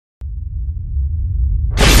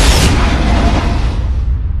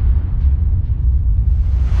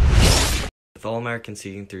All-American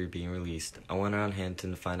Season 3 being released, I went around Hampton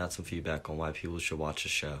to find out some feedback on why people should watch the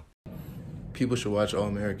show. People should watch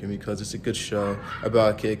All-American because it's a good show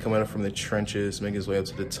about a kid coming up from the trenches, making his way up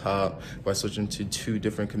to the top by switching to two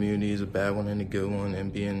different communities, a bad one and a good one,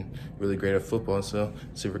 and being really great at football. So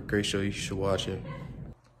it's a great show. You should watch it.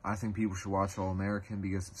 I think people should watch All-American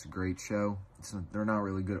because it's a great show. They're not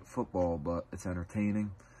really good at football, but it's entertaining.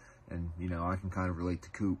 And, you know, I can kind of relate to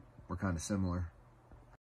Coop. We're kind of similar.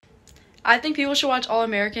 I think people should watch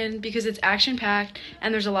All-American because it's action-packed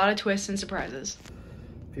and there's a lot of twists and surprises.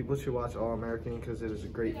 People should watch All-American because it is a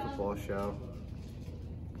great football show.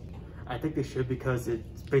 I think they should because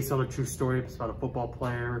it's based on a true story. It's about a football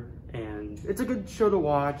player, and it's a good show to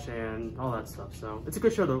watch and all that stuff. So it's a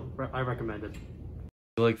good show I recommend it. If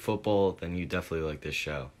you like football, then you definitely like this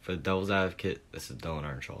show. For the Devil's Advocate, this is Dylan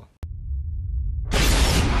Earnshaw.